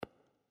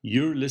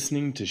You're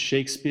listening to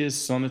Shakespeare's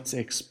Sonnets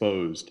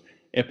Exposed,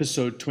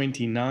 Episode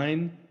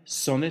 29,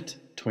 Sonnet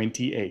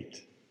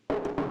 28.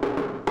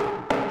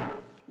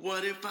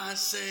 What if I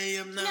say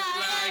I'm not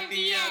like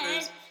the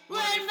others?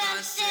 What if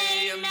I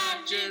say I'm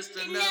not just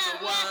another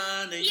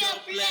one in your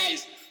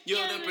place?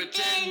 You're the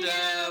pretender.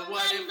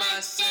 What if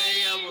I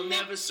say I will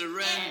never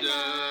surrender?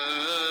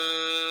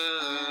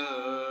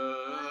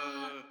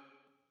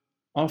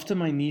 After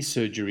my knee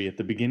surgery at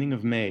the beginning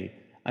of May,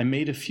 I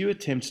made a few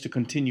attempts to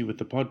continue with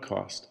the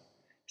podcast.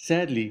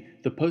 Sadly,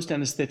 the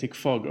post-anesthetic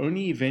fog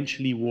only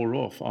eventually wore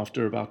off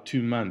after about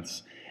 2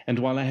 months, and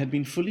while I had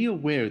been fully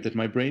aware that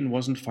my brain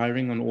wasn't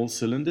firing on all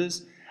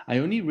cylinders, I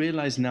only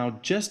realize now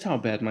just how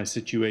bad my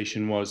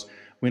situation was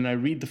when I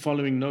read the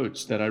following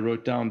notes that I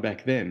wrote down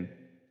back then.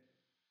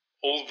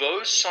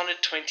 Although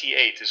Sonnet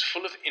 28 is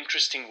full of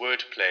interesting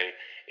wordplay,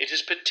 it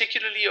is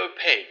particularly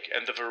opaque,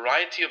 and the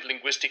variety of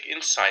linguistic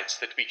insights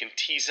that we can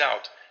tease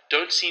out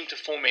don't seem to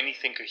form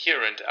anything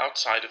coherent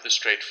outside of the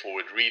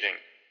straightforward reading.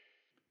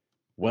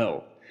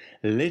 Well,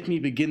 let me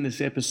begin this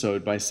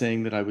episode by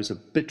saying that I was a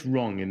bit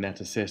wrong in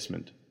that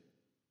assessment.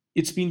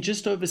 It's been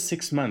just over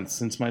 6 months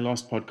since my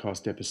last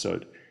podcast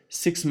episode.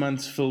 6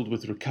 months filled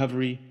with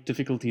recovery,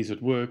 difficulties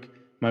at work,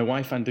 my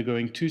wife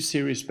undergoing 2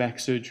 serious back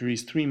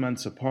surgeries 3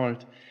 months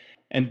apart,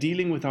 and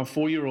dealing with our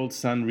 4-year-old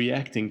son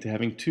reacting to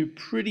having 2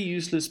 pretty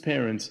useless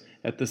parents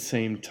at the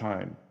same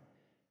time.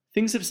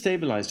 Things have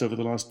stabilized over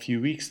the last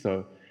few weeks,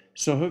 though,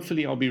 so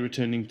hopefully I'll be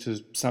returning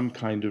to some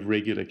kind of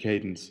regular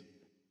cadence.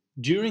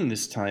 During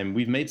this time,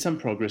 we've made some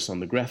progress on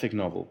the graphic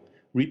novel,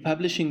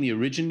 republishing the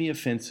originally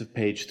offensive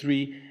page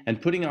 3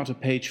 and putting out a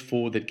page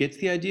 4 that gets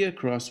the idea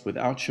across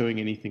without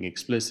showing anything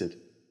explicit.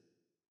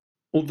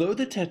 Although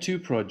the tattoo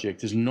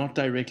project is not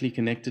directly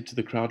connected to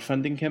the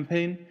crowdfunding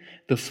campaign,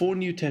 the 4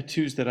 new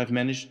tattoos that I've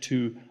managed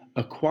to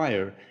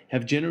acquire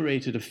have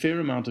generated a fair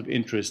amount of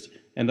interest,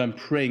 and I'm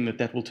praying that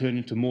that will turn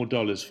into more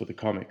dollars for the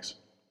comics.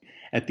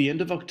 At the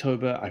end of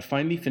October, I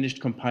finally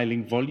finished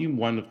compiling Volume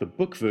 1 of the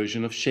book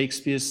version of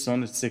Shakespeare's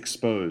Sonnets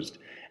Exposed,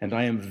 and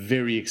I am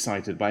very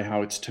excited by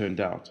how it's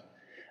turned out.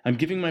 I'm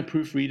giving my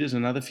proofreaders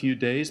another few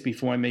days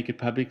before I make it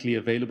publicly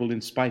available in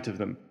spite of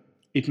them.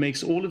 It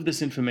makes all of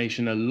this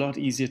information a lot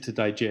easier to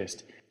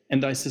digest,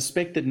 and I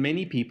suspect that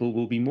many people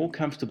will be more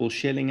comfortable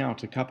shelling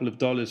out a couple of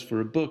dollars for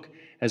a book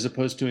as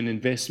opposed to an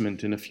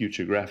investment in a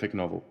future graphic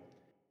novel.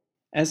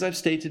 As I've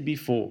stated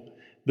before,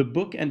 the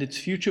book and its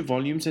future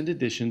volumes and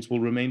editions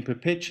will remain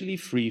perpetually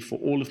free for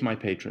all of my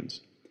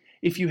patrons.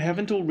 If you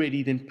haven't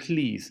already, then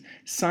please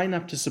sign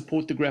up to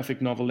support the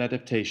graphic novel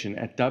adaptation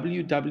at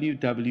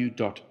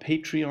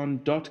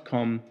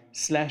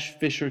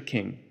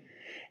www.patreon.com/FisherKing.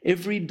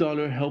 Every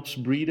dollar helps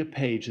breed a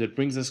page that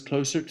brings us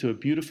closer to a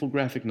beautiful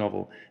graphic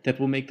novel that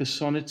will make the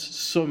sonnets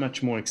so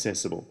much more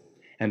accessible.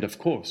 And of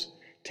course,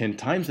 10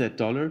 times that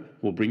dollar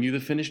will bring you the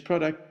finished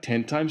product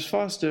 10 times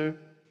faster.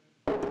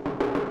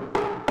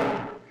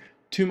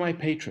 To my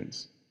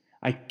patrons,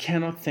 I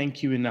cannot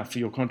thank you enough for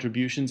your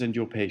contributions and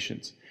your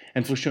patience,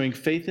 and for showing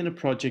faith in a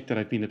project that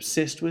I've been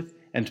obsessed with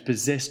and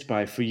possessed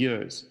by for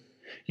years.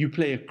 You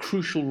play a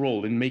crucial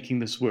role in making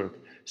this work,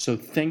 so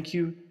thank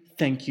you,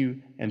 and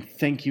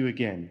thank you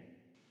again.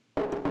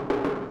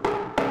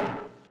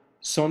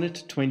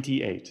 Sonnet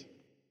 28.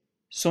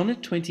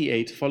 Sonnet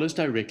 28 follows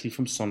directly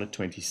from Sonnet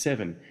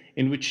 27,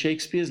 in which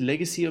Shakespeare's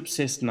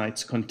legacy-obsessed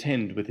knights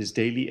contend with his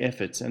daily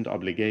efforts and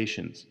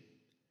obligations.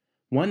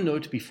 One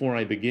note before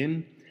I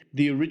begin: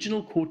 the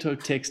original quarto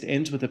text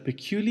ends with a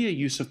peculiar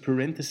use of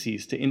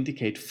parentheses to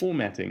indicate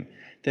formatting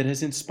that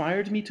has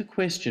inspired me to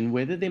question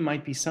whether there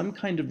might be some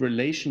kind of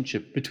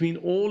relationship between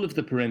all of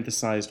the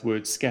parenthesized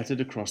words scattered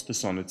across the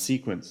sonnet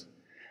sequence.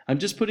 I'm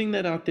just putting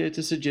that out there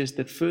to suggest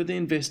that further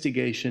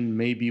investigation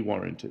may be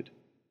warranted.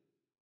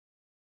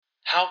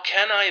 How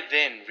can I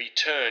then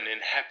return in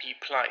happy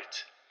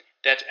plight,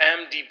 that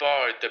am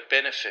debarred the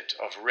benefit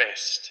of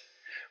rest,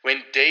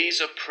 when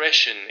day's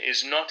oppression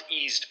is not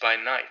eased by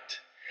night,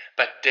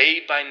 but day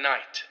by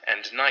night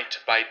and night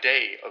by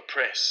day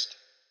oppressed?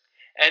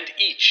 And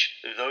each,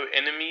 though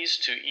enemies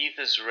to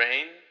either's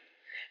reign,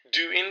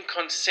 do in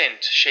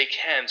consent shake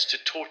hands to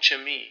torture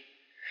me,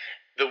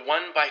 the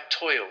one by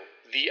toil,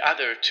 the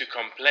other to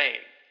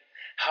complain.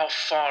 How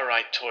far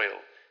I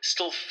toil,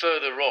 still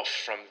further off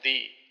from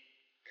thee!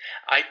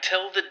 I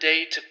tell the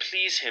day to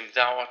please him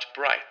thou art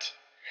bright,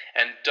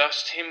 and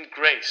dost him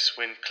grace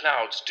when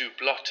clouds do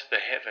blot the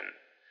heaven.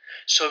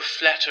 So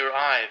flatter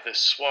I the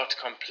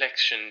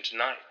swart-complexioned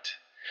night,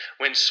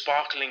 when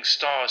sparkling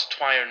stars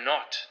twire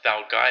not,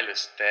 thou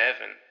guilest the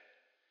heaven.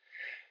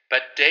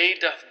 But day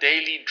doth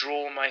daily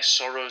draw my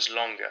sorrows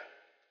longer,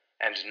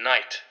 and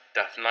night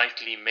doth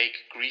nightly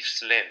make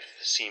grief's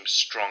length seem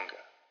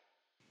stronger.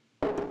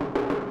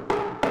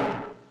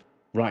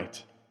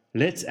 Right,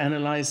 let's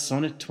analyze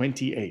Sonnet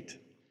 28.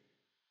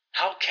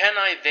 How can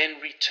I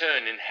then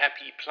return in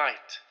happy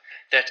plight,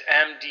 that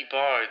am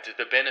debarred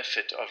the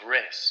benefit of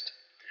rest,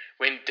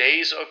 when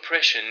day's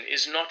oppression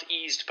is not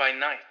eased by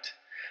night,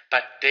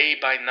 but day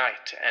by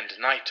night and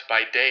night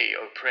by day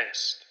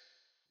oppressed?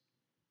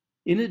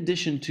 In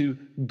addition to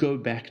go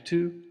back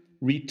to,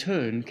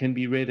 return can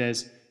be read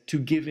as to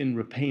give in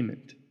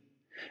repayment.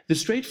 The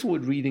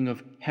straightforward reading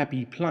of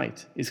happy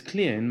plight is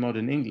clear in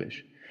modern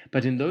English,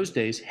 but in those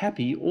days,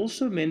 happy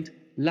also meant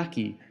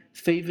lucky,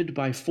 favored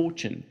by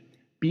fortune,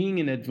 being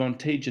in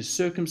advantageous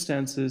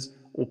circumstances,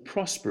 or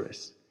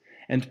prosperous,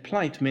 and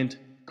plight meant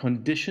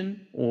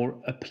condition or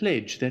a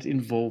pledge that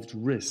involved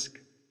risk.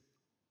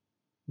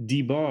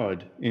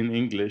 Debarred in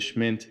English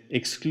meant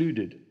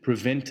excluded,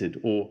 prevented,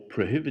 or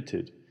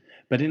prohibited,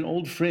 but in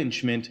Old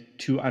French meant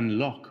to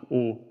unlock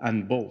or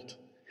unbolt.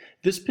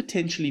 This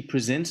potentially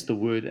presents the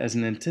word as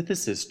an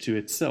antithesis to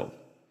itself,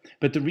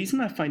 but the reason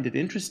I find it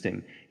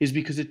interesting is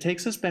because it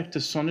takes us back to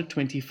Sonnet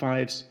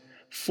 25's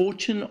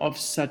fortune of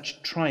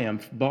such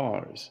triumph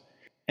bars,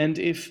 and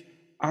if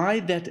I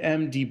that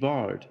am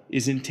debarred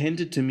is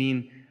intended to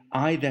mean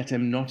I that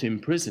am not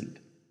imprisoned,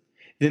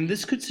 then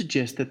this could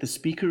suggest that the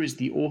speaker is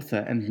the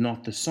author and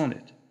not the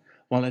sonnet,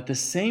 while at the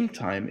same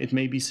time it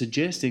may be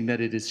suggesting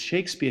that it is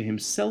Shakespeare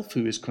himself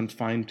who is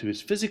confined to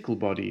his physical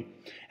body,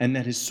 and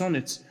that his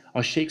sonnets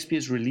are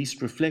Shakespeare's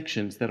released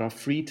reflections that are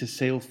free to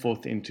sail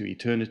forth into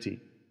eternity.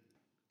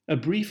 A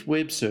brief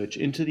web search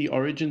into the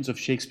origins of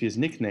Shakespeare's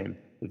nickname,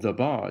 the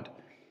Bard,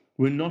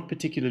 were not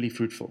particularly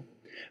fruitful,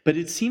 but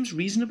it seems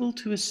reasonable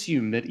to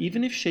assume that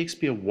even if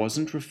Shakespeare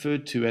wasn't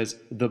referred to as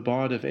the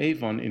Bard of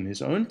Avon in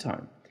his own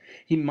time,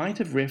 he might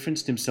have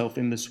referenced himself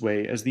in this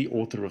way as the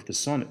author of the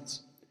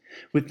sonnets.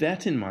 With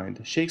that in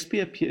mind,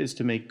 Shakespeare appears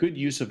to make good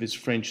use of his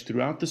French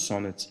throughout the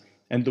sonnets,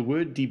 and the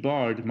word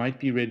debarred might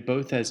be read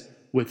both as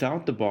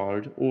without the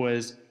bard or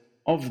as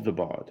of the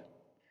bard.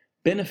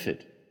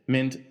 Benefit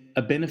meant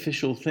a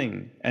beneficial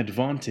thing,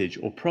 advantage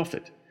or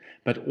profit,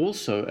 but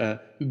also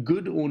a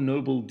good or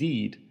noble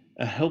deed,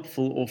 a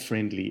helpful or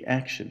friendly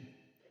action.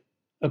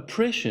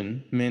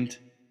 Oppression meant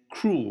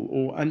cruel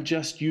or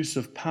unjust use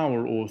of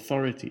power or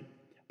authority,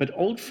 but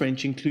Old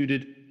French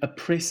included a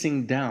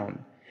pressing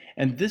down,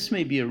 and this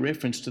may be a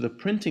reference to the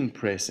printing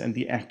press and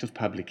the act of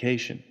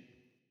publication.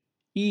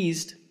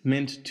 Eased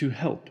meant to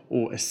help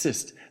or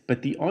assist,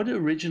 but the odd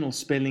original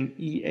spelling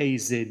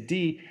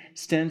E-A-Z-D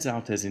stands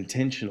out as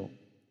intentional.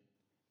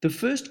 The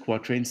first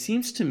quatrain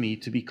seems to me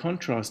to be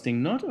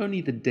contrasting not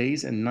only the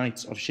days and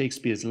nights of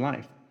Shakespeare's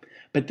life,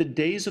 but the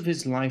days of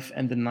his life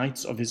and the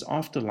nights of his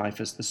afterlife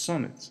as the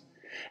sonnets,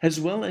 as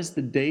well as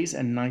the days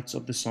and nights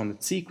of the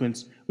sonnet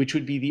sequence, which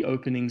would be the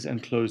openings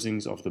and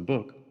closings of the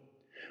book.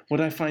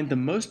 What I find the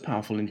most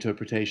powerful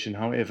interpretation,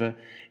 however,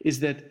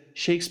 is that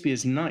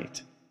Shakespeare's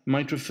night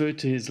might refer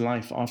to his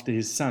life after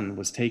his son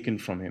was taken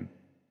from him.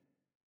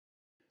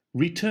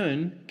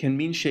 Return can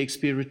mean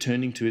Shakespeare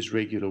returning to his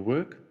regular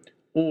work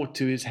or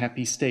to his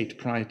happy state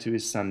prior to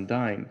his son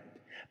dying,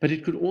 but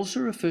it could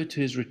also refer to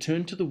his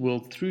return to the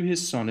world through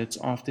his sonnets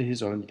after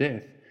his own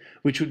death,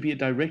 which would be a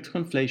direct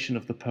conflation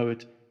of the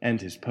poet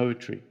and his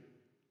poetry.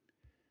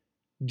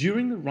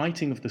 During the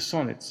writing of the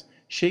sonnets,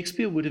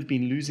 Shakespeare would have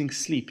been losing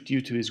sleep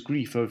due to his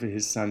grief over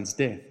his son's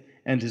death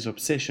and his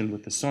obsession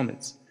with the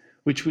sonnets,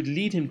 which would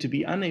lead him to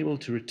be unable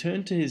to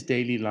return to his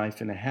daily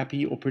life in a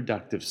happy or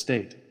productive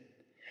state.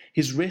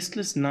 His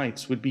restless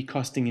nights would be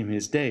costing him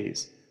his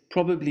days,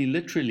 probably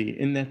literally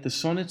in that the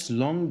sonnet's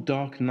long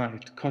dark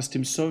night cost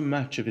him so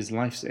much of his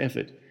life's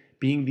effort,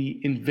 being the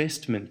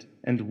investment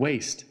and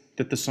waste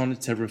that the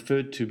sonnets have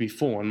referred to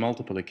before on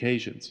multiple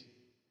occasions.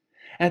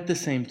 At the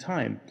same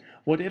time,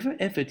 whatever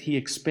effort he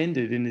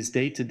expended in his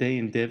day-to-day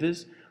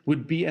endeavors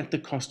would be at the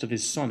cost of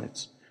his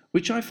sonnets,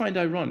 which I find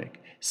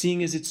ironic,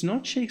 seeing as it's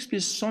not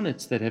Shakespeare's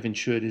sonnets that have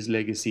ensured his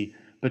legacy,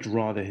 but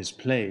rather his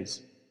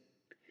plays.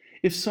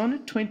 If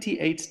Sonnet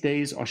 28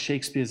 days are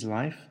Shakespeare's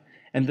life,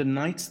 and the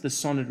nights the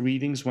sonnet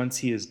readings once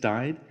he has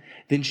died,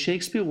 then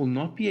Shakespeare will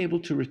not be able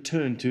to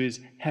return to his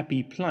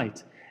happy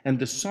plight, and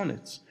the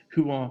sonnets,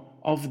 who are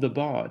of the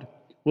bard,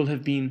 will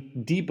have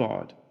been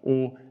debarred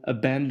or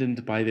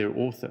abandoned by their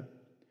author.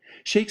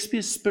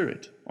 Shakespeare's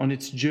spirit, on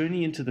its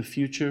journey into the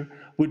future,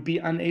 would be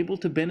unable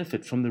to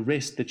benefit from the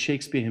rest that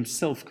Shakespeare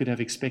himself could have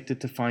expected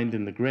to find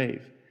in the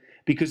grave,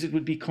 because it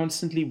would be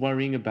constantly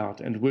worrying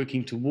about and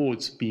working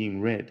towards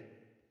being read.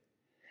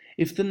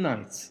 If the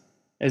nights,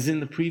 as in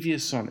the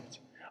previous sonnet,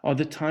 are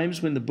the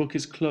times when the book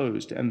is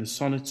closed and the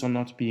sonnets are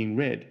not being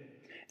read,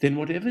 then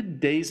whatever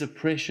day's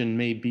oppression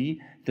may be,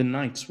 the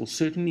nights will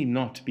certainly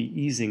not be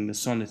easing the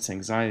sonnet's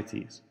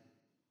anxieties.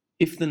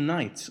 If the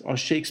nights are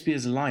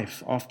Shakespeare's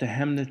life after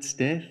Hamlet's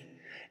death,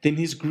 then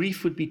his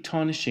grief would be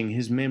tarnishing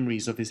his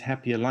memories of his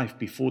happier life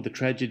before the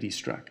tragedy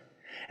struck,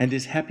 and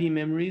his happy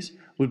memories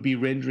would be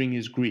rendering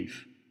his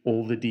grief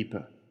all the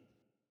deeper.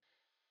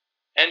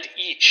 And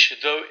each,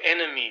 though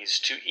enemies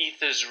to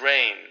ether's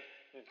reign,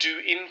 do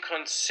in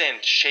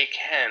consent shake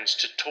hands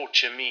to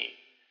torture me,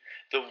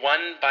 the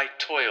one by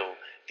toil,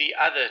 the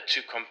other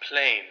to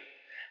complain,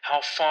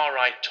 how far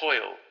I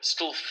toil,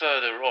 still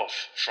further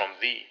off from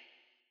thee.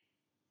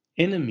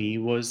 Enemy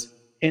was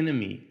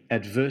enemy,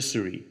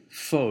 adversary,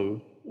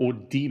 foe, or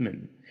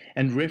demon,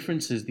 and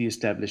references the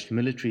established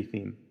military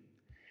theme.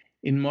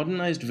 In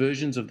modernized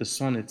versions of the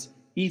sonnets,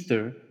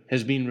 ether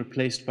has been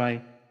replaced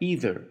by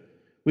either,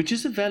 which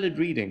is a valid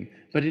reading,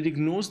 but it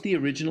ignores the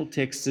original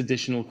text's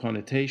additional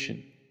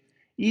connotation.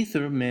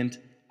 Ether meant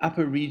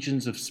upper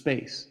regions of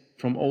space,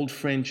 from Old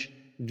French,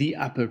 the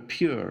upper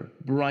pure,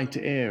 bright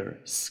air,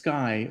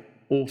 sky,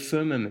 or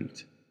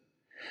firmament.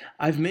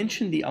 I've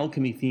mentioned the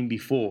alchemy theme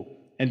before,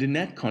 and in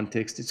that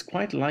context it's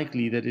quite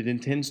likely that it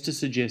intends to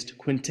suggest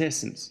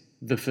quintessence,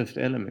 the fifth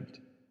element.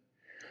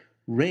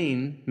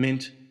 Reign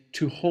meant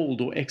to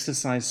hold or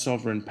exercise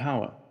sovereign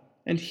power,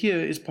 and here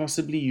is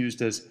possibly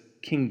used as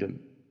kingdom.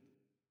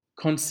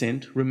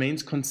 Consent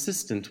remains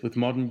consistent with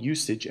modern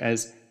usage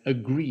as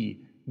agree,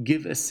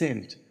 give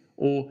assent,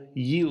 or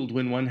yield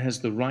when one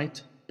has the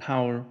right,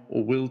 power,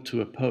 or will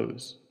to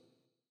oppose.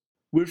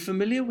 We're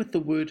familiar with the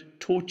word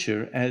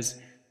torture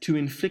as to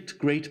inflict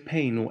great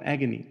pain or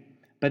agony,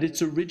 but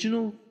its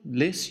original,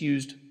 less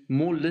used,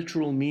 more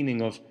literal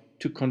meaning of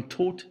to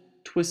contort,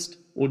 twist,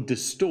 or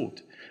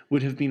distort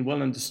would have been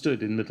well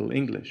understood in Middle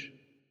English.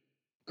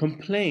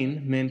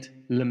 Complain meant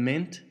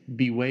lament,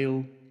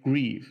 bewail,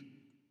 grieve,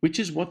 which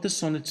is what the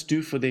sonnets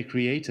do for their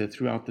creator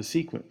throughout the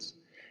sequence,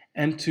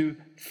 and to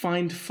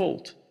find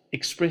fault,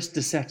 express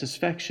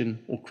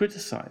dissatisfaction, or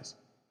criticize.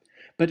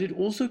 But it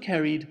also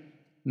carried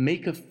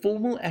make a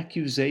formal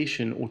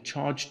accusation or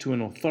charge to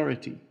an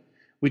authority,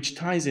 which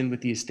ties in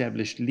with the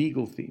established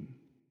legal theme.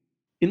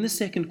 In the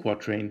second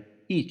quatrain,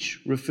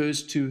 each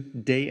refers to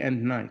day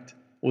and night,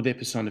 or their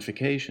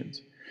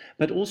personifications,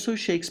 but also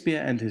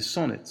Shakespeare and his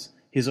sonnets,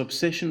 his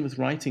obsession with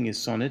writing his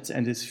sonnets,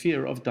 and his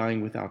fear of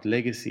dying without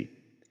legacy.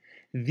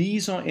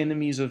 These are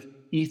enemies of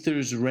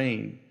ether's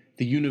reign,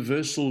 the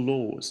universal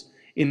laws,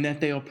 in that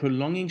they are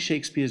prolonging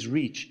Shakespeare's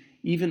reach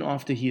even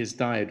after he has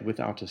died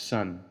without a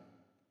son.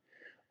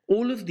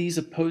 All of these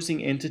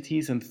opposing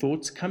entities and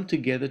thoughts come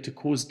together to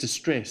cause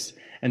distress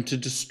and to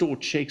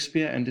distort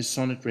Shakespeare and his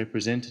sonnet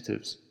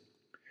representatives.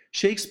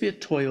 Shakespeare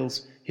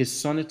toils, his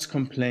sonnets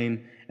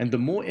complain, and the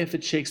more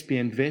effort Shakespeare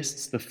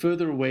invests, the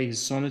further away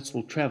his sonnets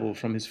will travel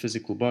from his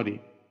physical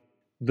body.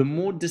 The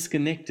more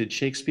disconnected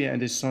Shakespeare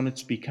and his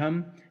sonnets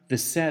become, the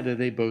sadder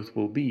they both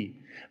will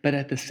be. But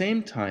at the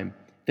same time,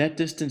 that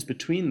distance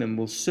between them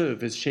will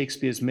serve as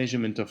Shakespeare's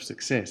measurement of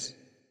success.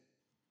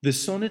 The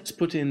sonnets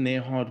put in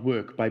their hard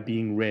work by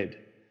being read,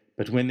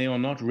 but when they are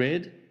not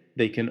read,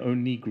 they can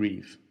only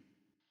grieve.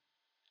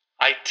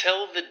 I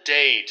tell the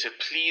day to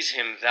please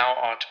him thou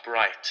art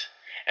bright,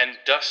 and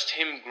dost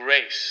him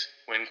grace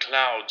when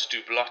clouds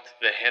do blot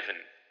the heaven.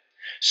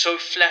 So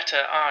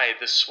flatter I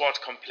the swart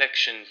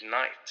complexioned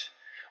night,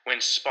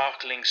 when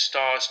sparkling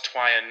stars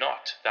twire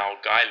not, thou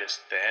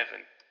guilest the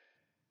heaven.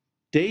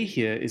 Day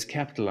here is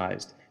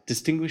capitalized,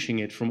 distinguishing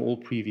it from all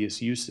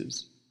previous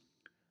uses.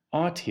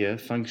 Art here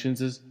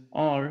functions as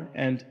are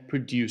and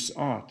produce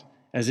art,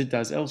 as it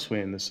does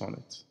elsewhere in the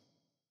sonnets.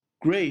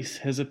 Grace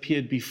has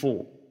appeared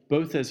before,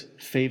 both as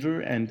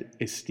favor and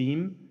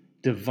esteem,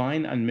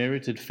 divine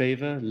unmerited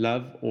favor,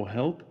 love, or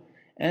help,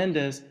 and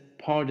as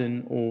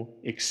pardon or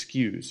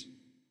excuse.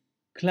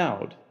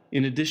 Cloud,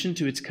 in addition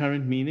to its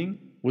current meaning,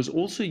 was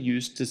also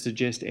used to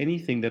suggest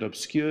anything that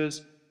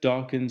obscures,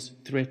 darkens,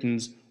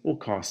 threatens, or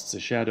casts a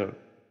shadow.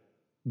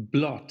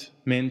 Blot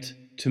meant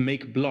to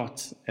make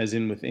blots, as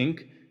in with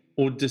ink,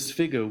 or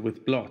disfigure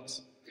with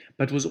blots,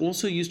 but was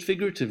also used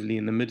figuratively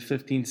in the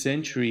mid-15th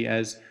century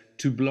as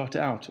to blot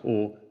out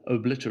or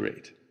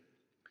obliterate.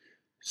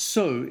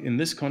 So, in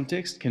this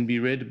context, can be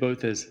read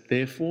both as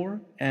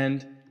therefore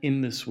and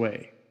in this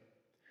way.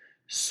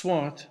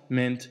 Swart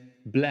meant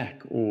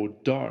black or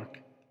dark,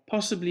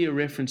 possibly a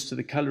reference to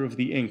the color of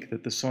the ink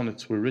that the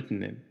sonnets were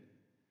written in.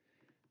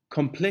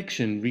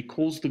 Complexion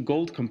recalls the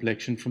gold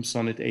complexion from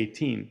Sonnet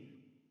 18.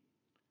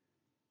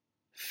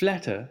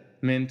 Flatter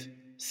meant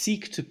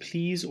seek to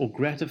please or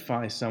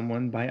gratify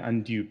someone by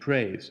undue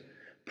praise,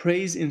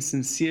 praise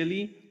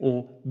insincerely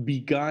or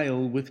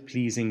beguile with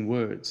pleasing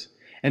words,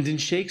 and in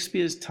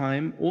Shakespeare's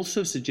time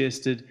also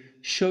suggested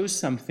show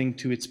something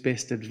to its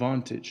best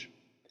advantage.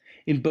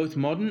 In both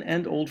modern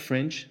and Old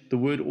French, the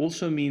word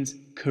also means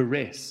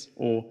caress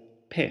or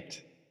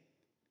pet.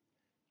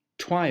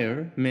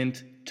 Twire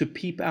meant to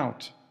peep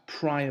out,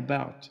 pry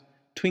about,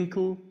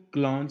 twinkle,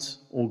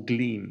 glance, or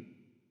gleam.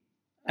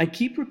 I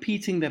keep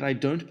repeating that I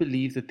don't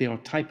believe that there are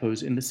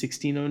typos in the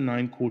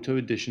 1609 quarto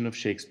edition of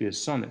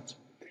Shakespeare's sonnets,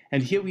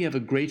 and here we have a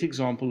great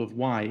example of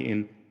why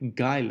in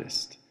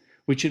guilest,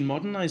 which in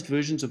modernized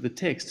versions of the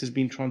text has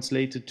been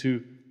translated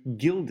to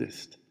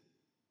gildest.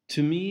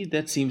 To me,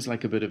 that seems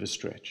like a bit of a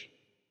stretch.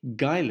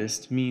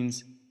 Guilest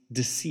means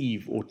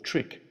deceive or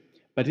trick,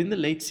 but in the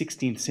late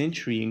 16th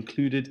century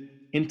included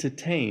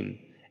entertain,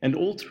 and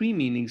all three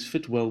meanings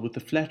fit well with the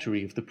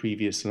flattery of the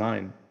previous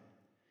line.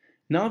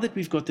 Now that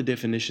we've got the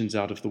definitions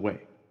out of the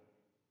way,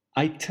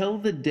 I tell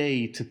the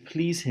day to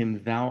please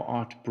him thou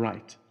art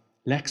bright,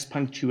 lacks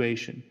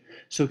punctuation,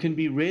 so can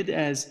be read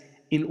as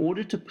in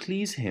order to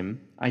please him,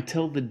 I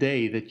tell the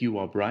day that you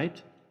are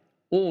bright,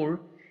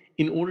 or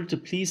in order to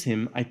please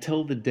him, I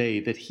tell the day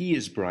that he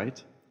is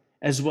bright,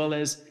 as well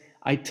as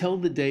I tell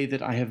the day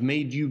that I have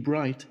made you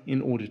bright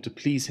in order to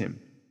please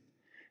him.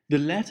 The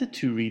latter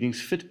two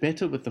readings fit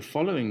better with the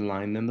following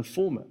line than the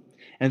former,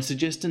 and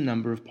suggest a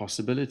number of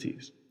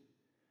possibilities.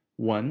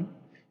 1.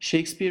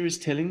 Shakespeare is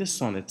telling the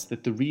sonnets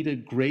that the reader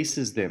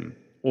graces them,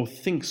 or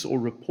thinks or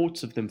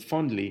reports of them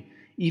fondly,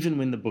 even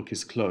when the book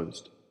is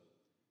closed.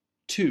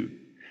 2.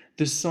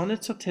 The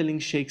sonnets are telling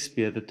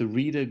Shakespeare that the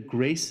reader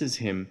graces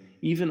him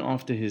even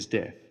after his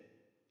death.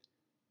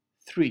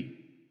 3.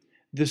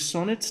 The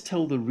sonnets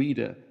tell the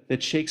reader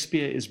that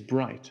Shakespeare is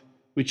bright,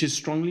 which is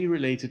strongly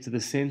related to the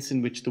sense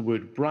in which the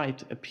word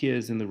bright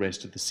appears in the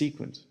rest of the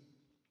sequence.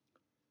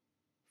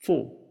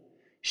 4.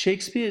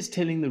 Shakespeare is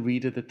telling the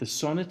reader that the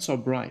sonnets are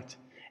bright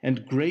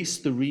and grace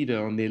the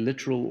reader on their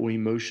literal or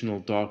emotional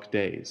dark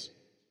days.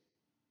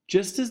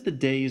 Just as the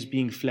day is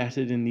being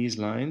flattered in these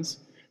lines,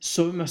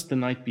 so must the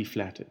night be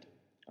flattered.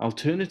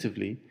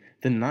 Alternatively,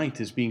 the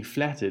night is being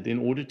flattered in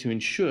order to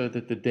ensure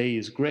that the day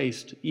is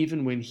graced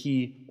even when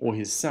he or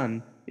his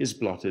sun is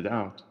blotted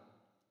out.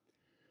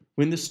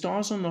 When the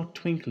stars are not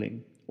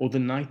twinkling or the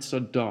nights are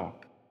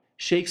dark,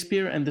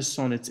 Shakespeare and the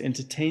sonnets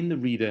entertain the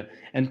reader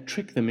and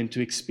trick them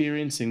into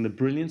experiencing the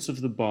brilliance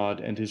of the bard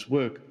and his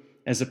work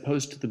as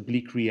opposed to the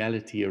bleak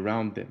reality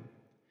around them.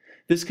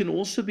 This can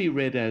also be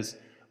read as,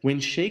 when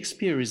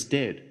Shakespeare is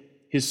dead,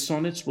 his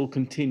sonnets will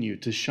continue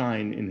to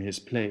shine in his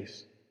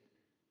place.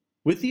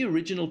 With the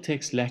original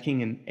text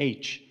lacking an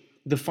H,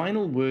 the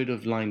final word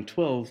of line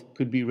 12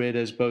 could be read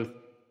as both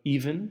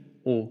even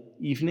or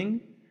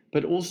evening,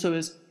 but also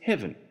as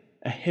heaven,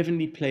 a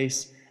heavenly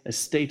place, a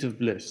state of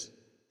bliss,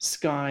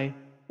 sky,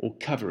 or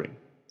covering.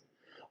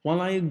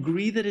 While I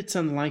agree that it's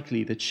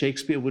unlikely that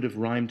Shakespeare would have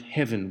rhymed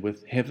heaven,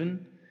 with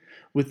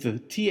the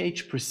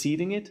th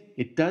preceding it,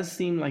 it does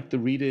seem like the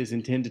reader is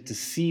intended to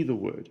see the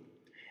word.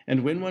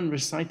 And when one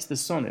recites the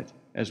sonnet,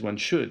 as one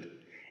should,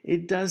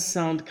 it does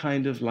sound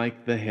kind of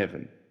like the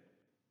heaven.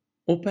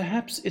 Or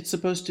perhaps it's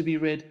supposed to be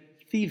read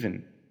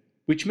thieven,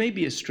 which may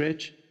be a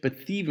stretch,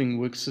 but thieving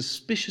works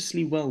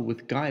suspiciously well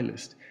with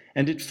guilelist,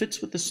 and it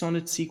fits with the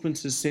sonnet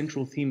sequence's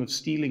central theme of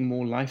stealing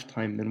more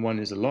lifetime than one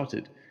is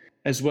allotted,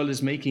 as well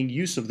as making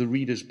use of the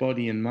reader's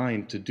body and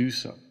mind to do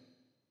so.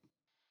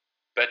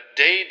 But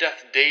day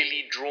doth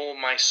daily draw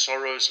my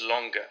sorrows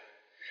longer,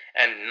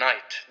 and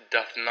night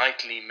doth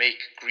nightly make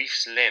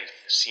grief's length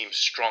seem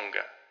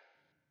stronger.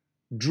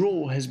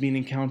 Draw has been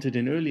encountered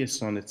in earlier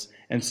sonnets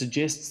and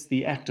suggests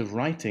the act of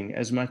writing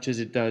as much as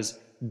it does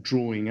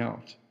drawing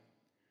out.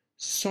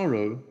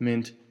 Sorrow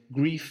meant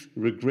grief,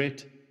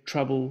 regret,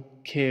 trouble,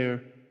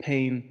 care,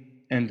 pain,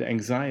 and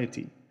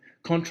anxiety,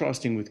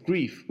 contrasting with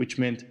grief, which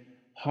meant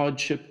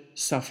hardship,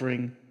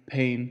 suffering,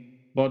 pain,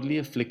 bodily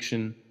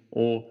affliction,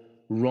 or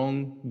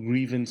wrong,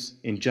 grievance,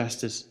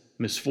 injustice,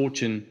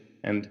 misfortune,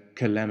 and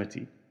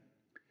calamity.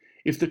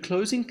 If the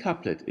closing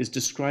couplet is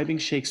describing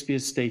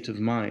Shakespeare's state of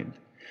mind,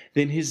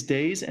 then his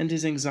days and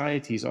his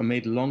anxieties are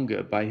made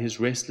longer by his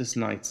restless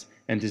nights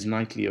and his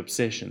nightly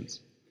obsessions,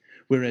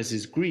 whereas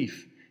his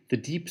grief, the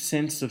deep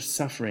sense of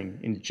suffering,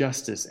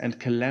 injustice, and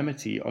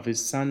calamity of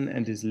his son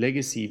and his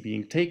legacy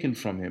being taken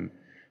from him,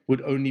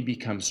 would only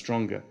become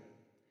stronger.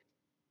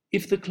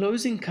 If the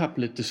closing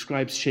couplet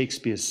describes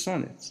Shakespeare's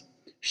sonnets,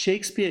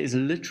 Shakespeare is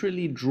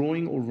literally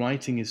drawing or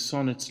writing his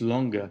sonnets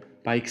longer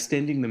by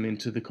extending them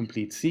into the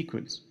complete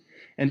sequence,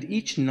 and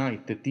each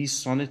night that these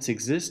sonnets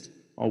exist,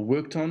 are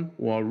worked on,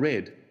 or are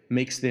read,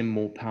 makes them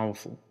more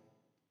powerful.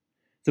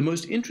 The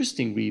most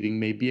interesting reading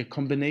may be a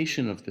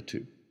combination of the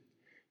two.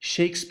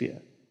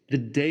 Shakespeare, the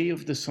day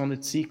of the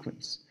sonnet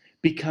sequence,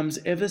 becomes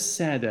ever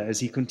sadder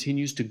as he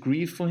continues to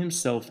grieve for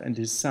himself and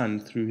his son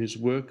through his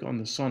work on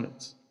the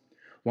sonnets,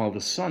 while the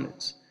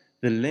sonnets,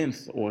 the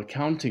length or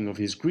accounting of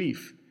his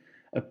grief,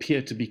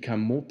 appear to become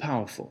more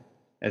powerful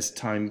as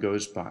time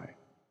goes by.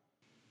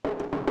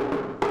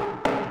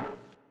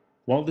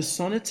 While the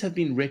sonnets have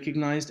been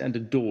recognized and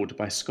adored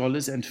by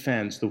scholars and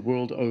fans the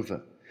world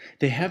over,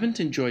 they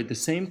haven't enjoyed the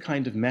same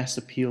kind of mass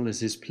appeal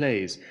as his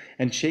plays,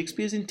 and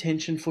Shakespeare's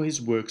intention for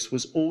his works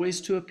was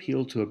always to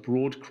appeal to a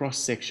broad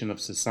cross-section of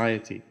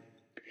society.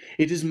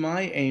 It is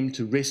my aim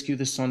to rescue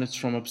the sonnets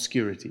from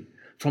obscurity,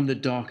 from the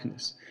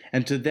darkness,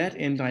 and to that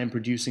end I am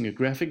producing a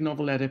graphic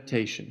novel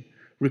adaptation,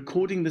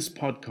 recording this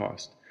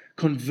podcast,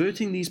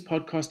 converting these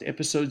podcast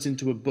episodes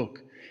into a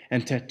book,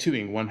 and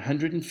tattooing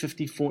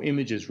 154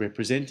 images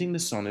representing the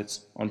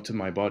sonnets onto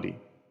my body.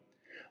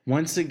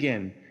 Once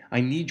again, I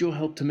need your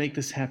help to make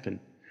this happen.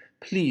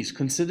 Please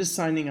consider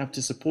signing up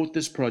to support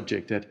this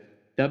project at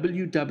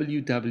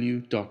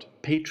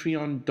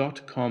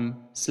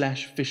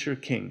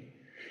www.patreon.com/FisherKing.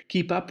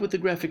 Keep up with the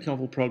graphic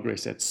novel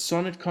progress at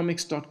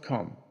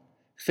sonnetcomics.com,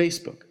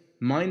 Facebook,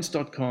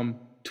 Minds.com,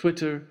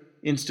 Twitter,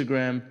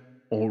 Instagram,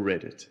 or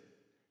Reddit.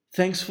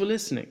 Thanks for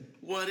listening.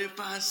 What if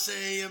I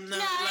say I'm not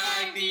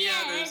like the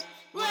others?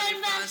 What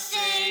if I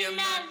say I'm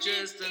not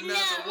just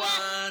another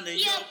one in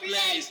your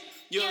place?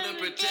 You're the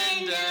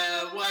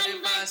pretender. What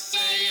if I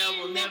say I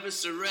will never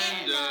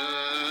surrender?